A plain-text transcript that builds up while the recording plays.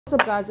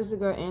What's up, guys? This is your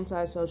girl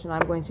Antisocial,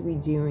 and I'm going to be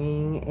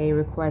doing a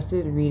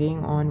requested reading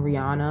on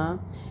Rihanna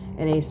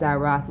and A$AP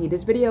Rocky.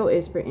 This video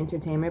is for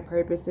entertainment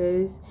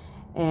purposes,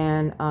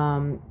 and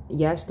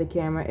yes, the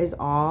camera is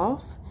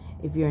off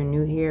if you're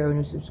new here or a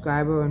new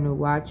subscriber or a new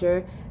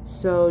watcher,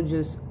 so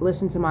just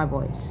listen to my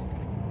voice.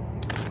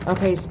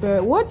 Okay,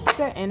 Spirit, what's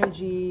the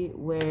energy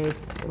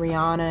with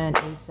Rihanna and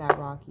A$AP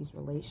Rocky's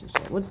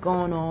relationship? What's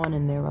going on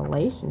in their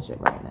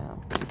relationship right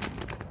now?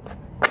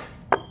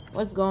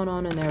 What's going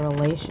on in their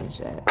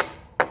relationship?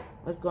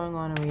 What's going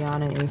on in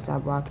Rihanna and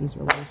A$AP Rocky's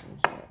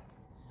relationship?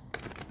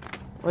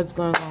 What's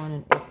going on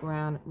in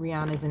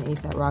Rihanna's and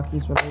A$AP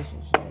Rocky's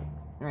relationship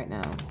right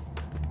now?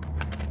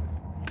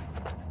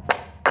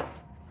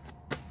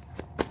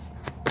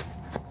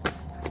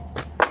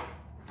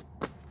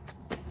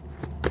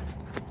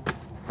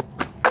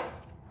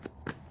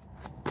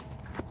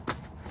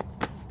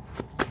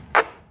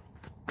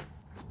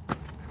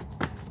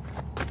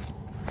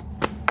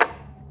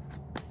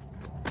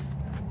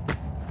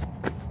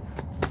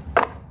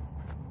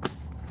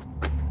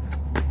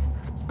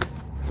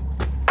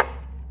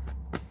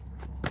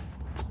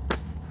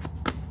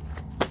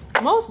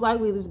 Most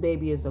likely this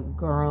baby is a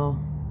girl.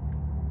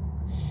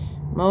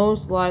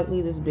 Most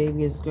likely this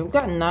baby is a girl. We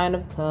got 9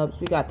 of Cups.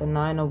 We got the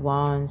 9 of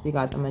Wands. We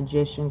got the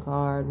Magician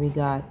card. We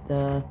got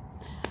the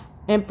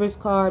Empress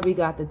card. We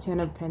got the 10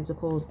 of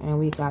Pentacles. And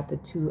we got the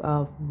 2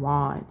 of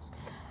Wands.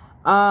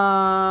 The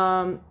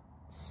 9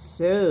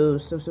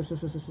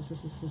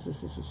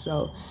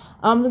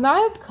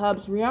 of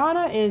Cups.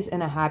 Rihanna is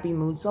in a happy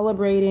mood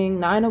celebrating.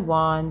 9 of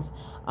Wands.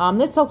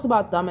 This talks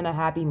about them in a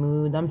happy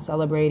mood, them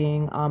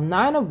celebrating.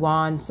 9 of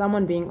Wands,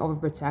 someone being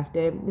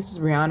overprotective. This is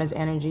Rihanna's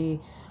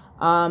energy.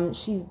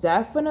 She's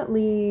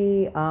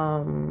definitely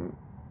going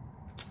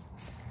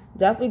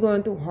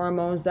through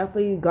hormones,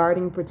 definitely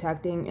guarding,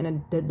 protecting in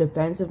a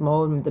defensive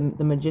mode with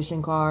the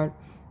Magician card.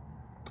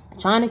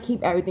 Trying to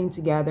keep everything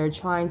together,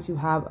 trying to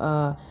have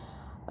a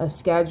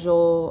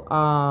schedule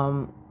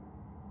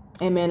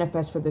and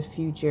manifest for the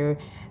future.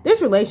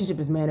 This relationship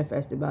is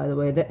manifested, by the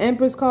way. The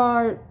Empress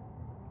card,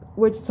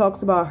 which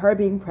talks about her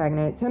being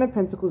pregnant. 10 of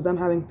Pentacles, them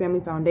having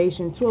family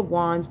foundation. 2 of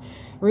Wands,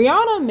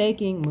 Rihanna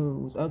making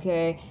moves,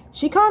 okay?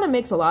 She kind of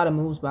makes a lot of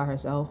moves by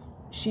herself.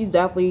 She's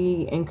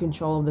definitely in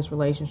control of this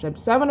relationship.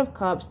 7 of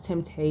Cups,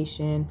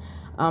 temptation.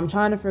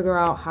 Trying to figure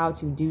out how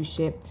to do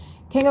shit.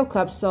 King of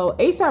Cups. So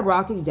A$AP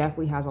Rocky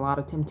definitely has a lot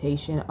of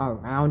temptation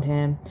around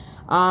him.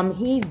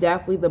 He's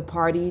definitely the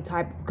party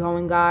type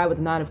going guy with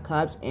the 9 of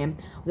Cups. And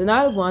with the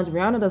 9 of Wands,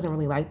 Rihanna doesn't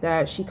really like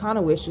that. She kind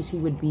of wishes he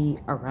would be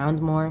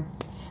around more.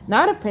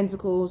 9 of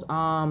Pentacles,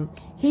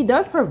 he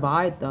does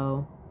provide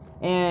though.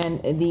 And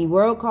the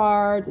World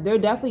cards, they're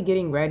definitely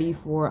getting ready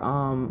for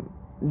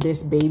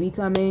this baby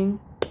coming.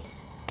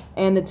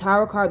 And the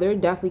Tower card, there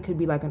definitely could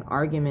be like an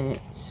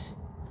argument.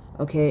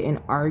 Okay, an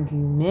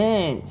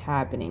argument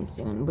happening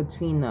soon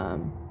between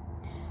them.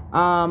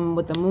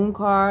 With the Moon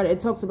card, it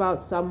talks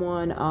about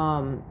someone,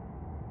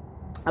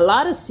 a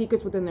lot of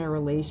secrets within their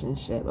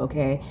relationship,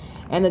 okay?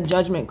 And the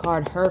Judgment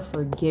card, her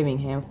forgiving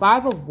him.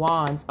 5 of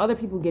Wands, other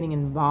people getting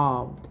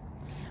involved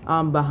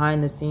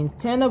behind the scenes.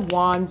 10 of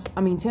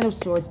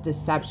Swords,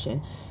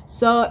 deception.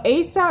 So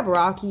A$AP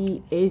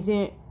Rocky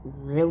isn't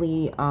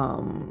really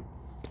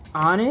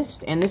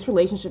honest, and this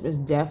relationship is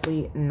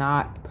definitely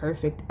not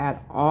perfect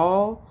at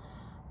all.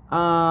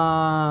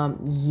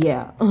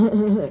 Yeah.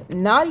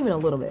 Not even a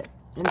little bit.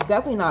 It's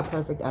definitely not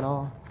perfect at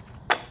all.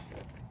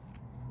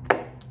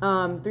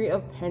 3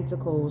 of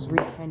Pentacles,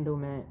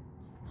 rekindlement.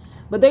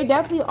 But they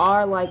definitely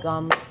are like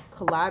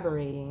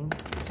collaborating,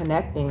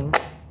 connecting,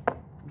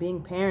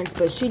 being parents,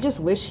 but she just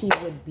wish he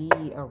would be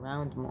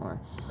around more.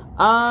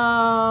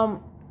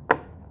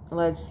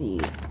 Let's see.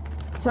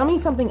 Tell me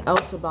something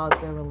else about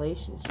their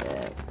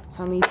relationship.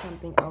 Tell me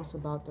something else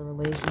about the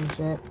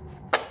relationship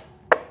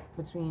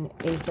between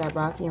A$AP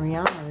Rocky and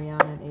Rihanna.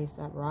 Rihanna and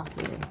A$AP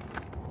Rocky.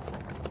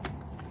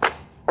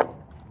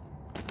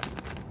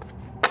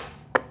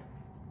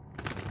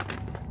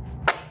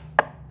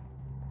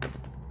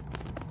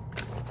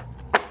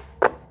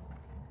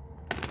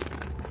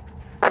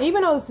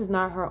 Even though this is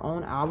not her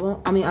own album,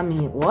 I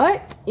mean,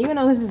 what? Even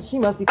though she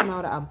must be coming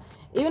out with an album.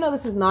 Even though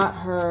this is not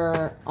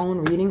her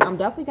own reading, I'm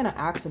definitely going to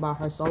ask about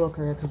her solo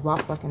career, because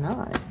why fucking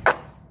not?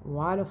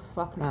 Why the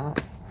fuck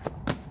not?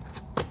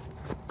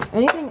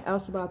 Anything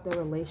else about their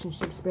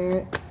relationship,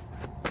 Spirit?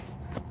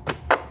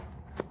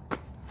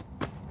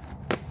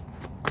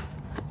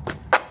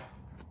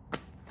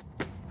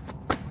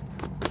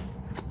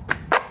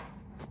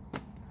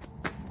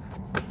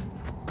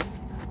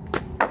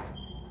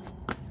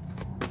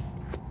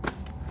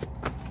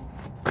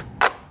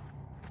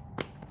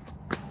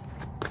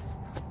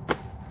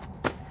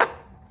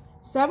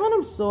 Seven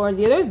of Swords.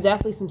 Yeah, there's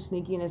definitely some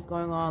sneakiness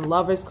going on.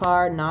 Lover's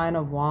card, 9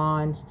 of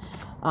Wands.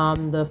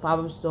 The 5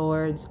 of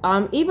Swords.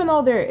 Even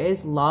though there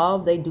is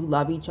love, they do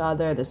love each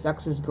other. The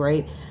sex is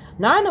great.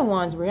 9 of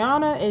Wands.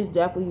 Rihanna is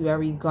definitely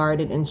very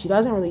guarded, and she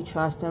doesn't really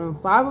trust him.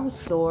 5 of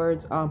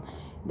Swords.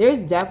 There's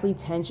definitely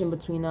tension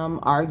between them,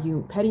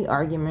 petty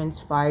arguments,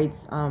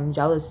 fights,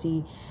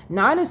 jealousy.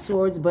 Nine of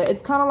Swords, but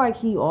it's kind of like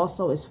he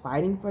also is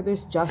fighting for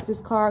this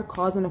Justice card,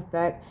 cause and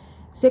effect.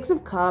 Six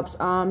of Cups,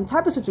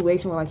 type of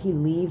situation where like he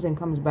leaves and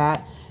comes back.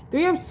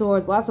 Three of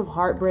Swords, lots of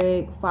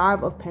heartbreak.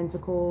 Five of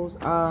Pentacles,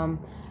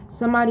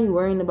 somebody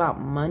worrying about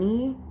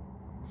money.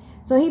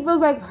 So he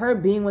feels like her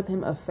being with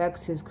him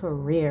affects his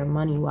career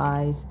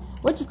money-wise,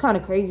 which is kind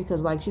of crazy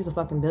because like she's a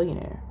fucking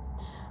billionaire.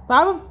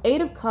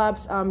 Eight of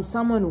Cups,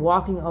 someone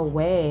walking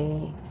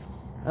away.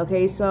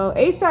 Okay, so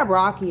ASAP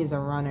Rocky is a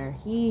runner.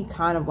 He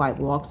kind of like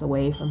walks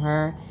away from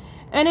her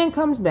and then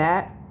comes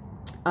back.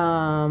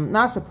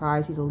 Not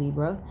surprised, he's a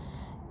Libra.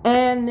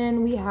 And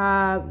then we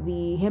have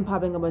him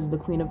popping up as the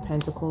Queen of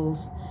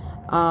Pentacles.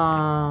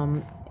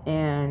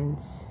 And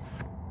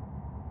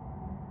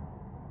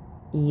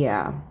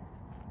yeah.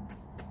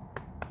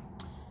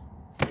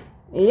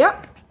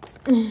 Yep.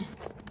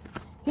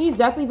 He's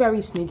definitely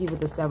very sneaky with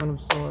the Seven of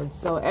Swords.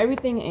 So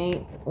everything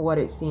ain't what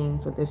it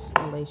seems with this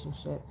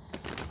relationship.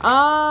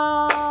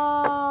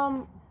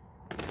 Does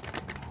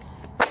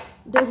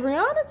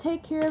Rihanna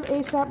take care of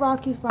ASAP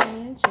Rocky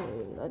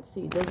financially? Let's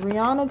see. Does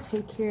Rihanna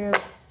take care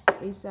of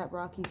ASAP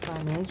Rocky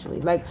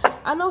financially? Like,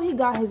 I know he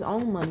got his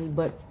own money,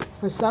 but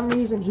for some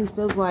reason he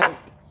feels like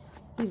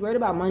he's worried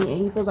about money,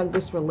 and he feels like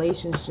this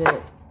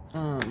relationship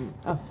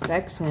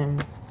affects him.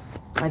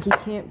 Like, he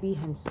can't be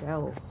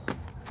himself.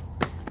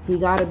 He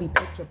gotta be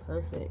picture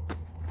perfect.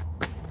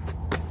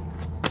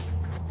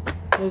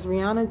 Does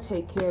Rihanna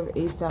take care of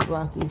ASAP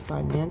Rocky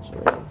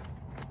financially?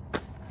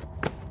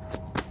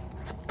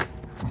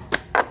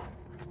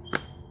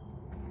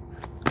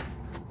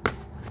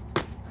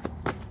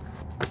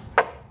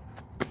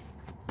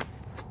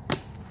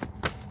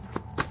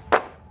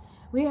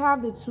 We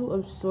have the Two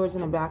of Swords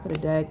in the back of the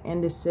deck.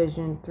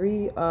 Indecision.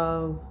 Three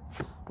of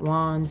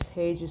Wands.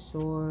 Page of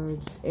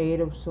Swords. Eight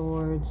of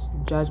Swords.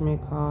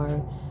 Judgment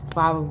card.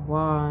 Five of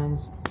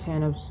Wands.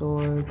 10 of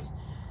Swords.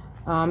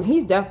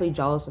 He's definitely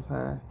jealous of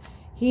her.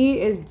 He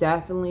is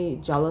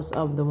definitely jealous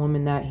of the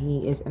woman that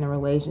he is in a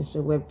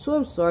relationship with. Two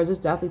of Swords. This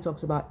definitely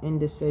talks about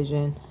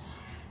indecision.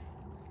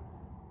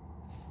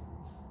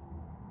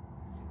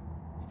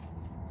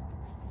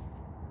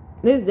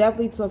 This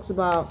definitely talks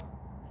about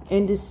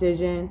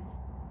indecision.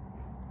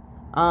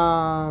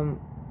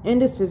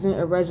 Indecision,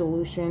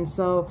 irresolution.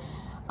 So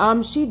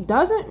she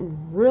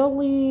doesn't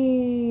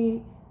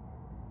really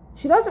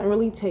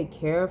take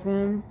care of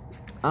him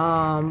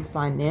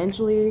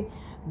financially,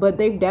 but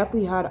they've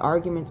definitely had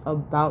arguments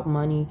about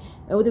money.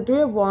 And with the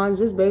Three of Wands,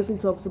 this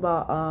basically talks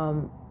about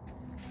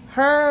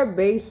her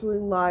basically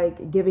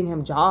like giving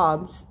him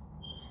jobs.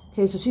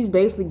 Okay, so she's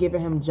basically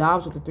giving him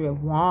jobs with the Three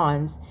of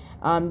Wands,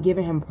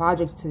 giving him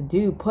projects to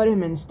do, put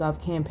him in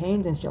stuff,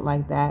 campaigns and shit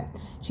like that.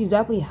 She's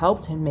definitely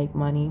helped him make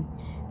money.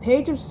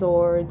 Page of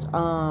Swords,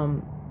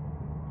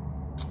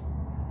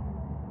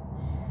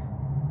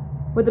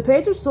 with the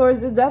Page of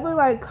Swords, it's definitely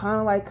like kind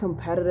of like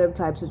competitive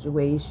type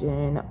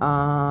situation.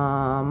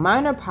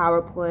 Minor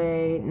power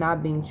play,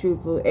 not being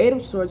truthful. Eight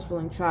of Swords,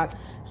 feeling trapped.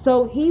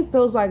 So he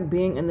feels like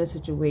being in this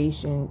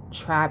situation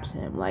traps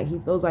him. Like, he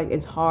feels like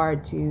it's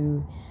hard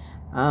to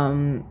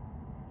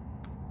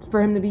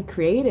for him to be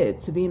creative,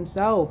 to be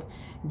himself.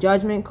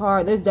 Judgment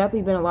card. There's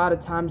definitely been a lot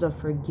of times of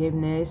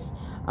forgiveness.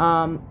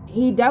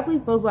 He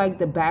definitely feels like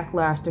the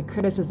backlash, the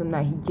criticism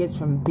that he gets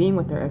from being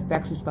with her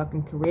affects his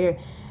fucking career.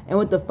 And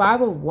with the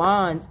Five of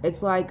Wands,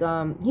 it's like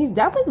he's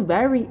definitely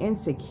very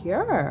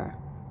insecure.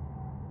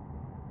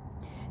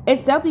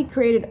 It's definitely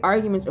created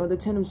arguments. Or the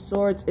Ten of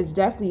Swords, it's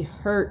definitely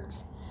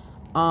hurt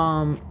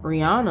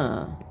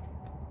Rihanna.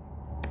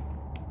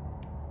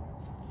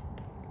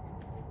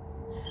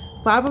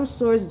 Five of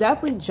Swords,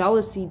 definitely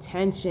jealousy,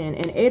 tension.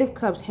 And Eight of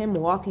Cups, him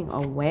walking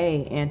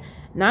away. And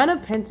Nine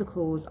of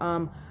Pentacles,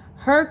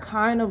 her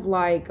kind of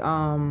like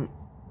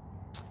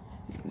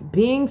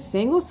being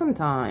single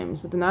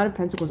sometimes with the Nine of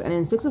Pentacles. And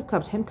then Six of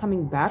Cups, him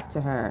coming back to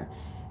her.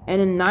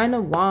 And then Nine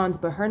of Wands,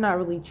 but her not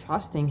really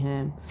trusting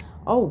him.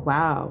 Oh,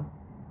 wow.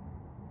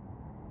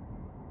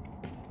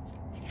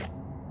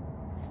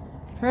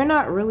 Her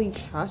not really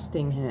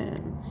trusting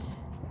him.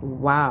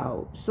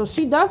 Wow. So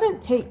she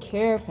doesn't take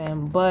care of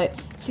him,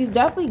 but she's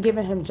definitely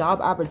giving him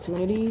job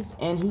opportunities,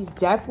 and he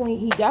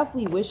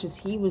definitely wishes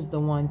he was the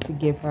one to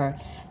be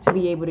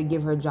able to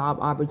give her job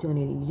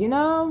opportunities, you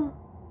know?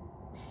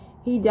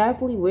 He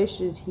definitely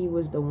wishes he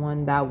was the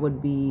one that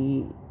would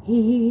be,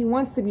 he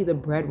wants to be the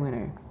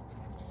breadwinner.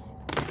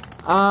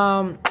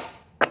 Okay,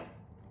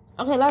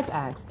 let's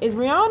ask. Is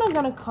Rihanna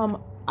gonna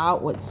come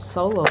out with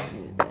solo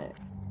music?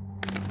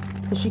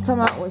 Does she come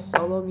out with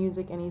solo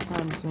music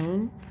anytime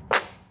soon?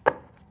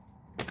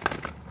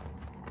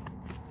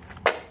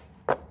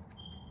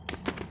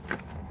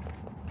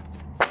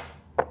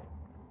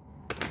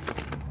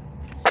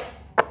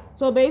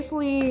 So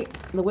basically,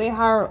 the way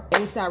how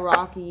ASAP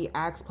Rocky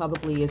acts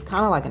publicly is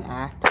kind of like an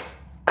act.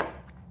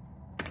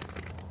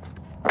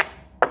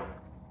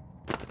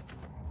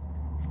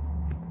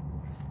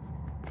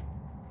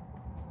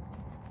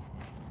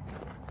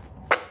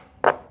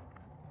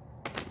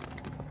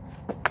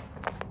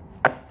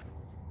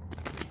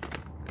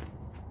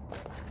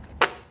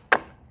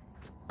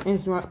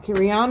 Is can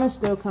Rihanna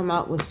still come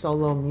out with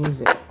solo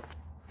music?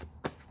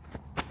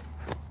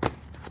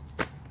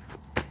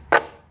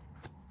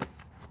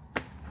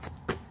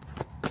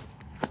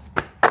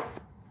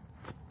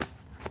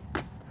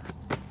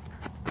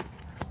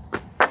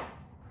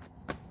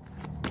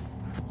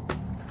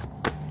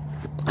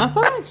 I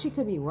feel like she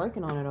could be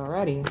working on it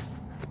already.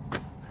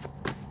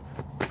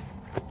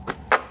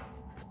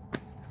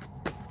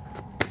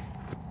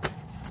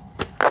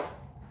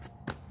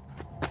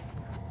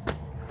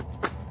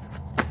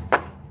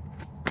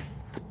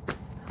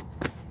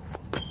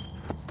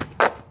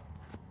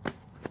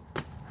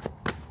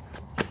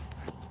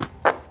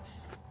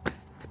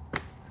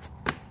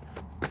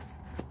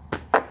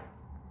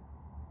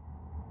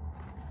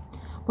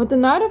 With the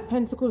Knight of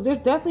Pentacles, there's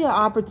definitely an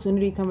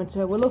opportunity coming to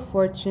her. Wheel of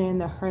Fortune,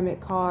 the Hermit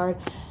card,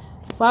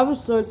 Five of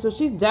Swords. So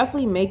she's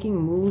definitely making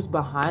moves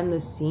behind the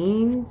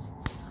scenes.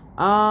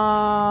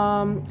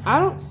 I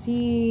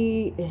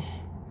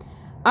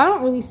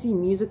don't really see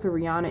music for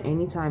Rihanna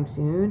anytime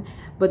soon.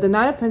 But the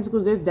Knight of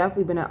Pentacles, there's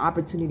definitely been an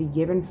opportunity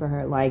given for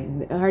her.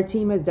 Like, her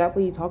team has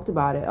definitely talked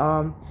about it.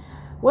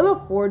 Wheel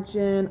of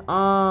Fortune,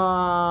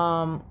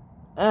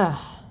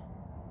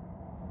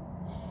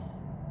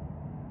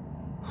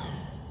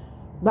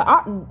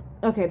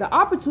 the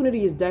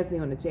opportunity is definitely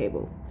on the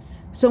table.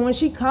 So when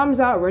she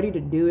comes out ready to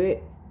do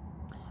it,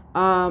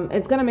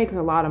 it's gonna make her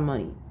a lot of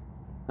money.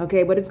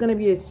 Okay, but it's gonna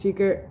be a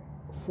secret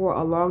for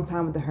a long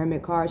time with the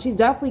Hermit card. She's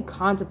definitely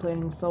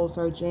contemplating soul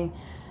searching.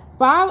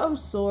 Five of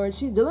Swords,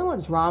 she's dealing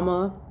with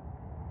drama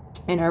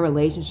in her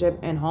relationship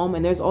and home,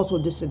 and there's also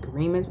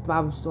disagreements with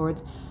Five of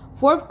Swords.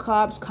 Four of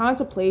Cups,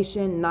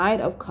 contemplation. Knight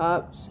of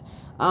Cups.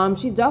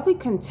 She's definitely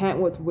content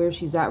with where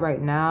she's at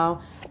right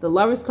now. The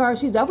Lover's card,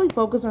 she's definitely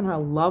focused on her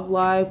love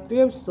life.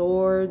 Three of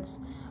Swords,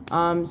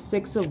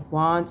 Six of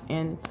Wands,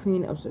 and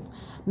Queen of Swords.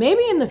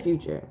 Maybe in the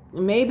future.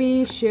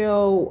 Maybe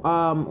she'll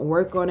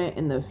work on it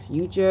in the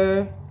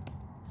future.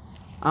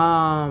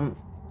 Not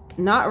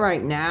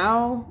right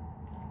now.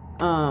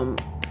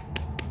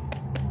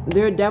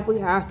 There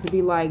definitely has to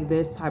be like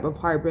this type of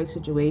heartbreak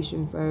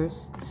situation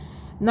first.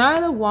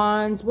 Nine of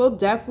Wands, we'll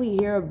definitely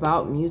hear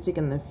about music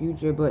in the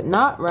future, but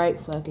not right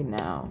fucking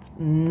now.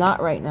 Not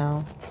right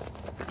now.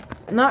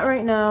 Not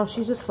right now.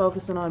 She's just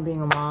focusing on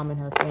being a mom and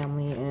her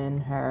family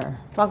and her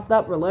fucked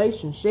up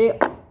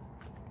relationship.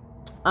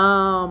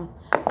 Will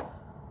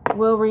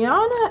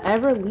Rihanna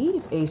ever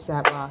leave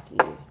A$AP Rocky?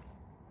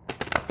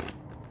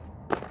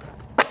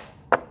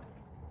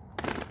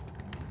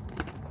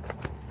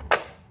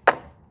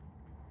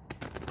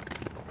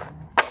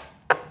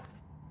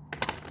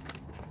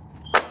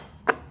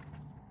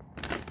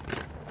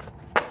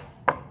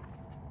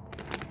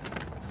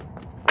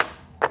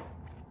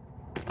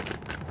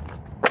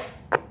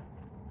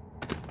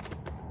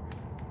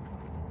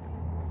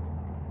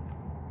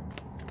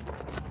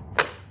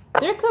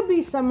 There could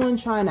be someone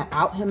trying to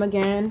out him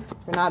again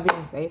for not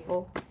being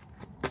faithful.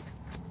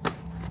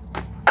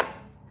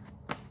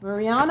 Will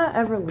Rihanna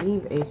ever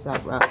leave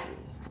A$AP Rocky?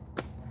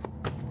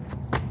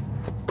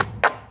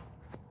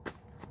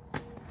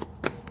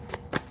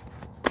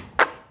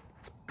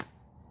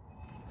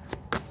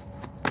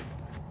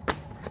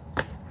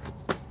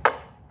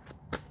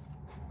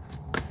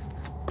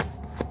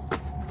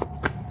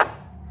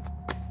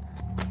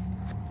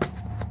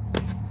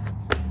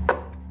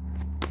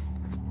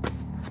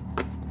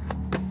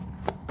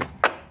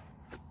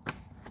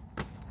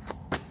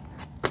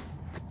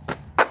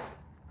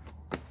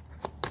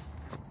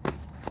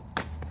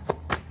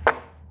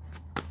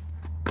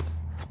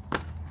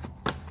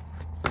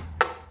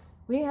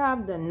 We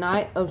have the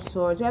Knight of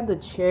Swords. We have the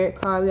Chariot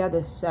card. We have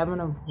the Seven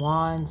of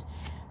Wands.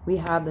 We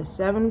have the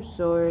Seven of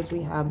Swords.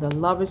 We have the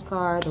Lover's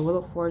card, the Wheel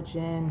of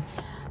Fortune,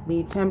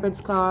 the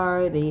Temperance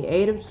card, the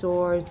Eight of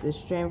Swords, the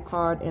Strength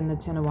card, and the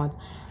Ten of Wands.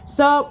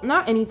 So,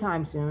 not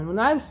anytime soon. With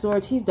Knight of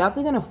Swords, he's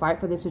definitely going to fight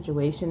for this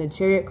situation. The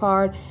Chariot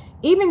card,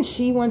 even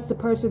she wants to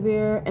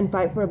persevere and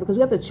fight for it because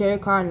we have the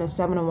Chariot card and the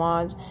Seven of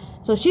Wands.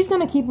 So she's going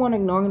to keep on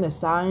ignoring the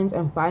signs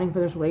and fighting for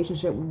this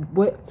relationship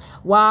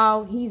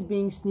while he's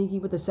being sneaky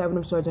with the Seven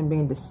of Swords and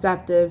being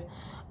deceptive.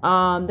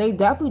 They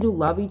definitely do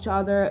love each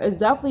other. It's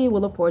definitely a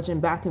Wheel of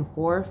Fortune back and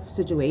forth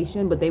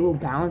situation, but they will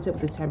balance it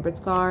with the Temperance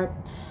card.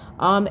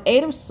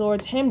 Eight of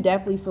Swords, him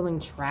definitely feeling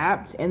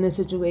trapped in this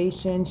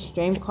situation.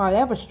 Strength card, they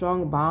have a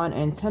strong bond.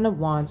 And Ten of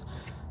Wands,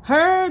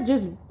 her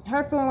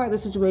feeling like the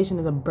situation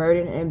is a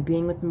burden and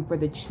being with him for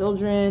the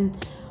children.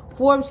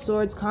 Four of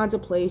Swords,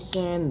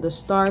 contemplation, the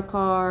Star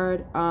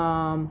card,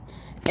 and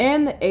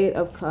the Eight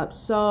of Cups.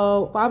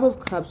 So Five of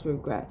Cups,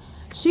 regret.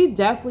 She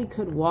definitely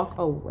could walk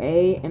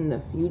away in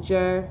the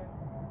future.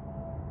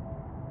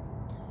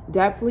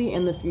 Definitely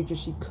in the future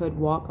she could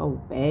walk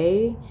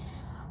away.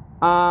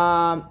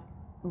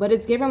 But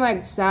it's giving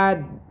like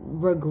sad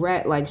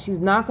regret. Like she's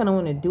not going to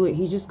want to do it.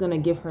 He's just going to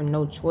give her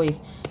no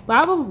choice.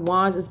 Five of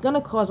Wands, it's going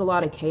to cause a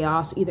lot of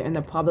chaos either in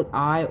the public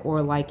eye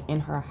or like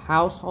in her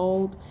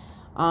household.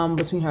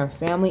 Between her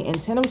family.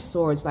 And Ten of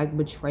Swords, like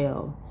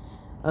betrayal.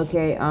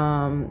 Okay,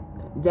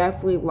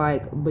 definitely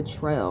like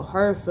betrayal.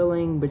 Her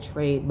feeling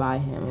betrayed by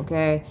him,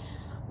 okay?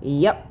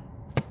 Yep.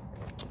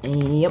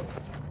 Yep.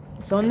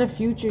 So in the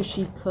future,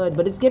 she could,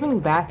 but it's giving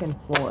back and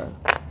forth.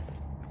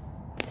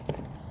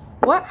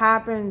 What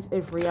happens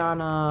if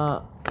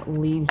Rihanna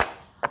leaves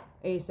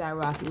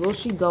ASAP Rocky? Will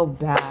she go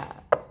back?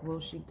 Will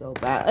she go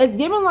back? It's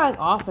giving like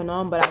off and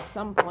on, but at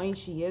some point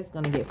she is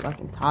gonna get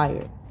fucking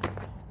tired.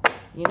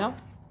 You know?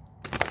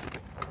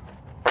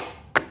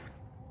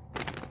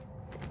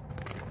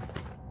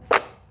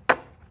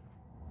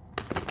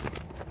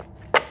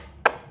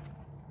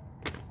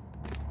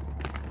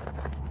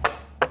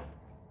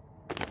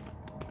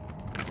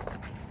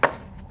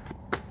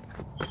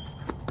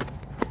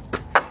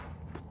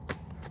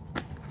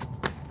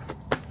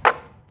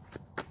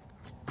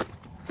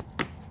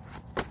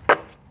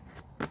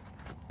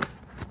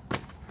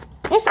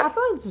 Yes, I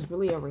feel like this is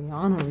really a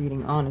Rihanna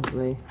reading,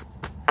 honestly.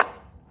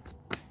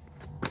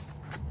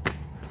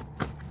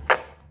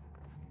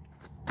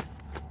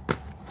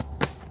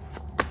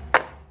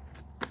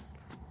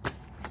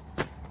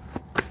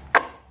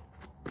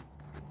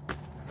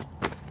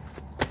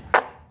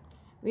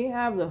 We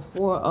have the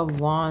Four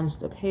of Wands,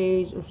 the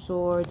Page of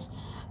Swords.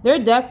 They're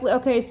definitely...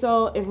 Okay,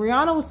 so if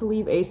Rihanna was to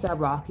leave ASAP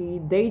Rocky,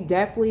 they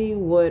definitely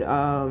would...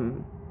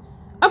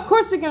 Of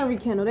course they're going to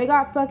rekindle. They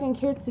got fucking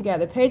kids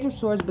together. Page of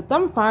Swords. But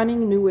them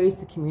finding new ways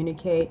to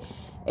communicate.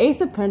 Ace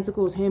of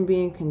Pentacles. Him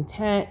being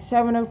content.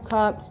 Seven of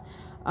Cups.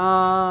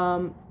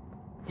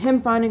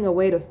 Him finding a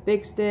way to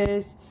fix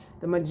this.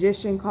 The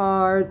Magician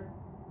card.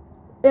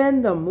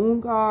 And the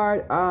Moon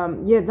card.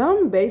 Yeah,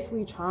 them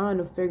basically trying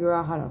to figure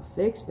out how to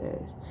fix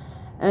this.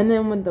 And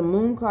then with the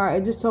Moon card,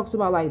 it just talks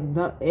about like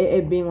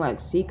it being like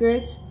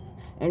secrets.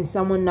 And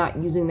someone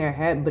not using their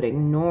head, but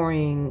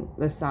ignoring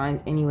the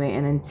signs anyway.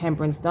 And then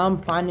Temperance, them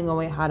finding a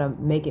way how to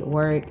make it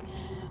work.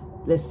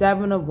 The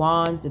Seven of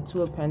Wands, the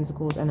Two of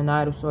Pentacles, and the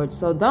Knight of Swords.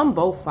 So them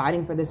both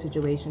fighting for this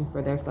situation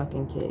for their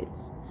fucking kids.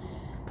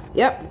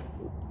 Yep.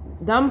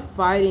 Them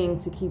fighting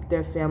to keep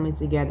their family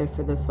together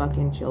for the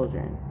fucking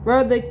children.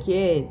 For the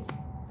kids.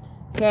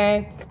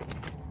 Okay?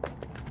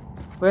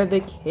 For the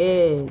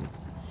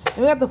kids. And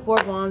we got the Four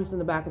of Wands in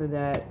the back of the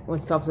deck,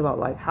 which talks about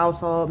like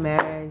household,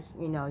 marriage,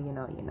 you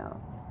know.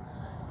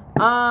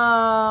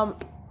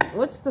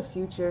 What's the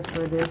future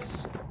for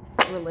this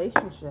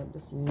relationship,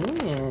 this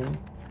union?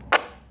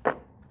 And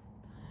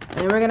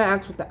then we're gonna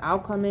ask what the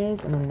outcome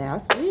is, and then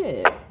that's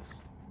it.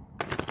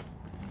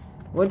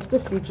 What's the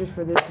future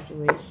for this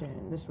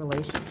situation, this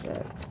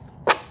relationship?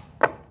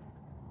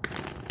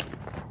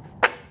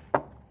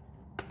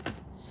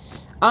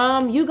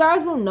 You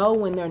guys will know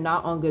when they're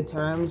not on good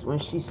terms when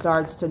she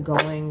starts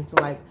going to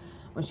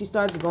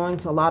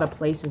a lot of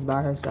places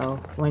by herself,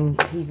 when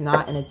he's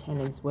not in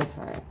attendance with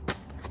her.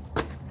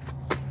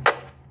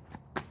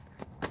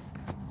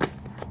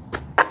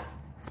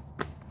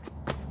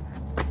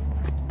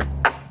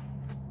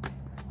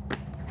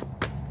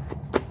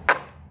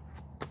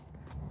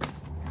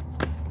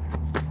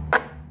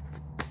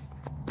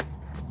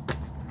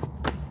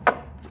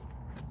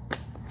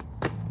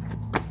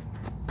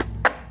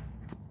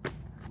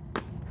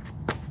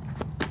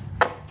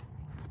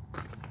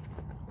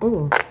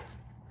 Ooh.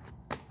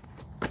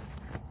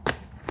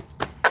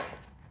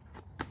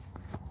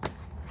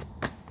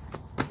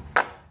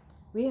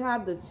 We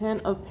have the Ten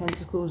of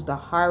Pentacles, the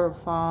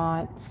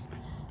Hierophant,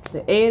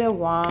 the Eight of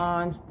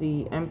Wands,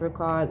 the Emperor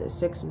card, the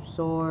Six of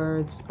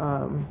Swords,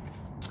 the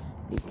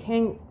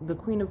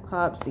Queen of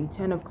Cups, the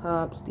Ten of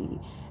Cups, the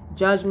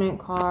Judgment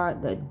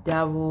card, the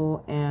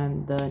Devil,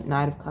 and the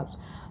Knight of Cups.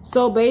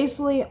 So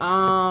basically,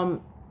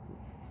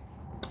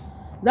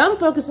 them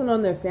focusing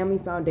on their family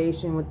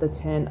foundation with the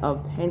Ten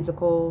of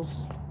Pentacles.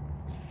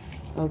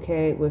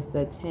 Okay, with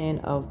the Ten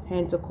of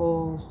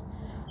Pentacles.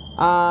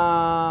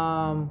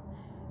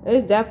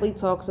 This definitely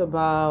talks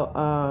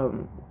about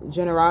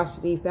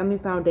generosity, family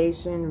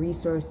foundation,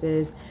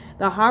 resources.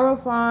 The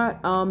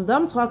Hierophant,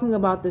 them talking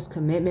about this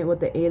commitment with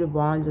the Eight of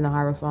Wands and the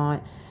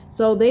Hierophant.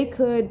 So they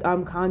could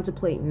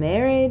contemplate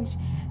marriage.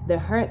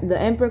 The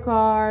Emperor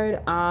card,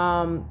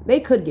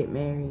 they could get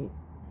married.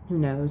 Who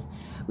knows?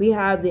 We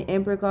have the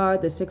Emperor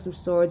card, the Six of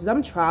Swords.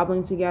 Them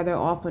traveling together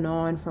off and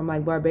on from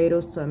like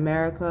Barbados to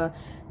America.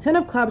 Ten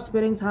of Cups,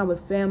 spending time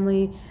with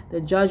family.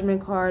 The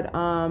Judgment card,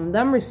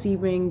 them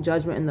receiving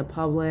judgment in the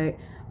public.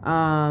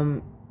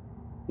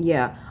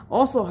 Yeah.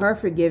 Also her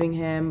forgiving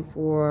him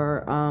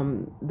for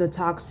the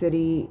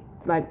toxicity,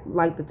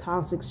 like the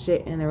toxic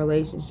shit in the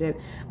relationship.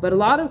 But a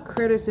lot of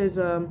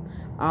criticism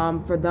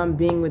for them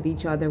being with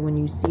each other when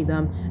you see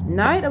them.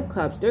 Knight of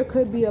Cups, there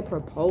could be a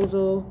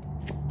proposal.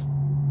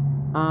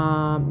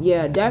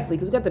 Yeah, definitely,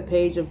 because we got the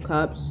Page of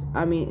Cups,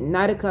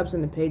 Knight of Cups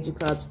and the Page of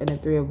Cups and the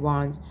Three of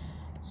Wands.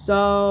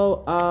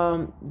 So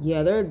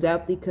yeah, there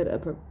definitely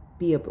could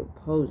be a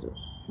proposal.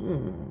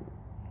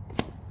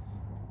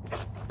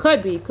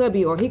 Could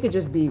be, or he could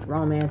just be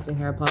romancing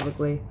her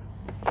publicly.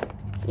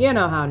 You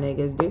know how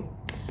niggas do.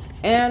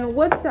 And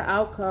what's the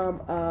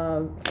outcome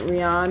of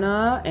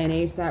Rihanna and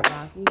A$AP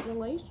Rocky's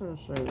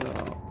relationship,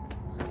 y'all?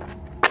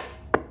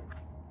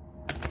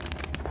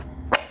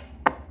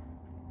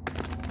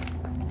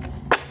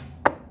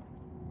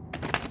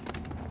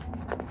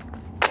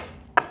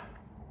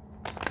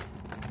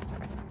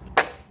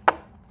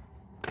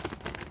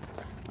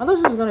 I thought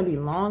this was gonna be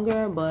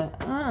longer,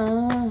 but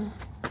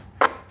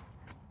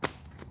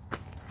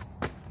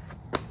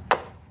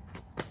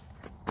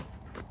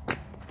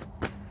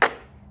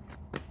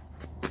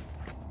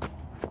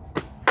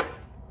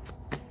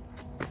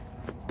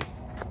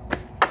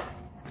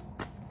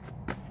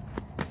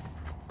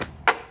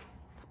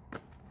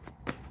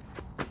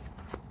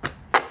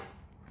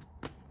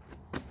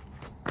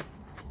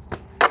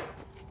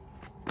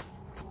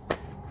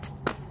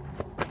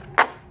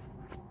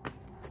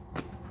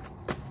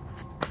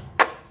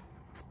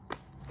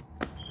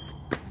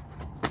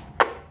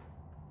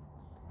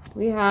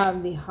we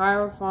have the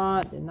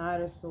Hierophant, the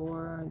Knight of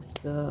Swords,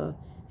 the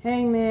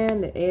Hangman,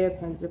 the Eight of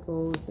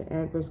Pentacles, the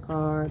Empress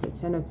card, the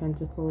Ten of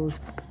Pentacles,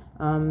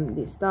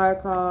 the Star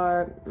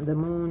card, the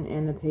Moon,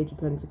 and the Page of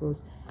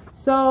Pentacles.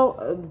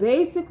 So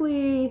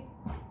basically,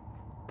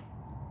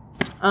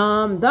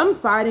 them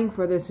fighting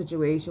for this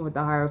situation with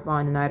the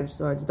Hierophant and Knight of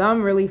Swords.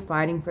 Them really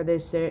fighting for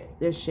this shit.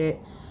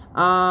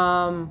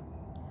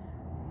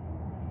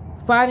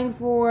 Fighting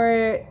for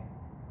it.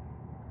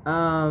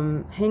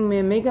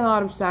 Hangman making a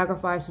lot of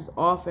sacrifices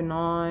off and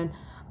on.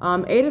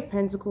 Eight of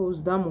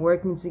Pentacles, them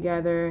working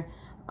together.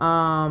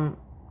 The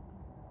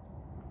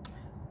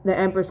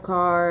Empress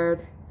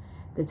card,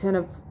 the Ten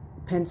of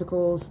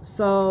Pentacles.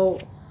 So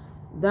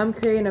them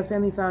creating a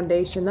family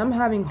foundation, them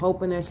having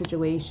hope in their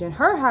situation,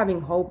 her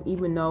having hope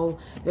even though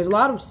there's a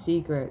lot of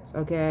secrets,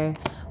 okay?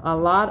 A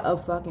lot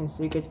of fucking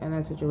secrets in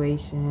that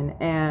situation.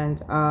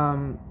 And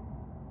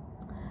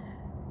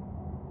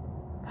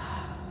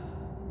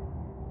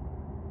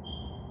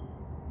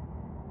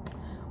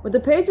with the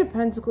Page of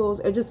Pentacles,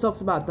 it just talks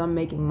about them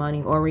making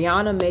money, or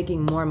Rihanna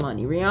making more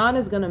money.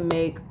 Rihanna's gonna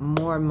make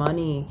more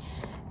money.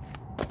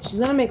 She's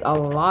gonna make a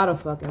lot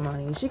of fucking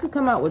money. She could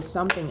come out with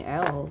something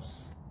else.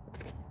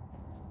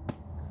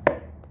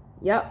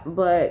 Yep,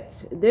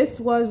 but this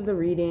was the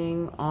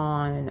reading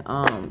on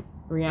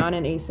Rihanna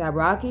and A$AP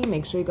Rocky.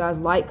 Make sure you guys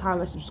like,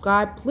 comment,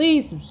 subscribe.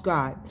 Please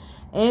subscribe.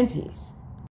 And peace.